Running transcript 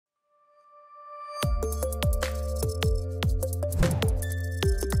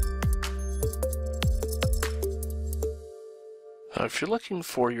Now, if you're looking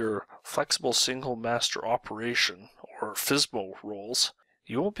for your flexible single master operation, or FSMO roles,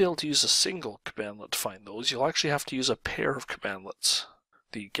 you won't be able to use a single commandlet to find those. You'll actually have to use a pair of commandlets,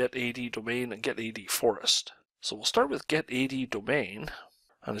 the Get-ADDomain and Get-ADForest. So we'll start with Get-ADDomain,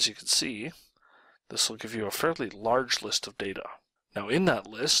 and as you can see, this will give you a fairly large list of data. Now in that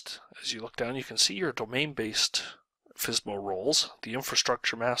list, as you look down, you can see your domain-based FSMO roles, the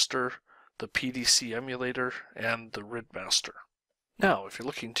infrastructure master, the PDC emulator, and the RID master. Now, if you're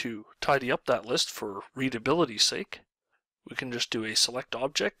looking to tidy up that list for readability's sake, we can just do a select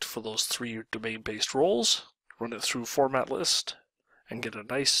object for those 3 domain-based roles, run it through format list, and get a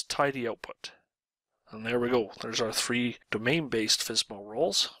nice tidy output. And there we go. There's our 3 domain-based FSMO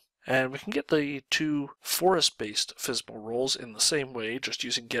roles. And we can get the 2 forest-based FSMO roles in the same way, just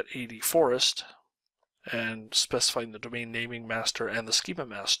using Get-ADForest and specifying the domain naming master and the schema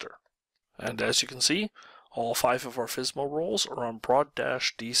master. And as you can see, all 5 of our FSMO roles are on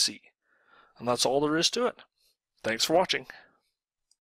prod-DC. And that's all there is to it. Thanks for watching.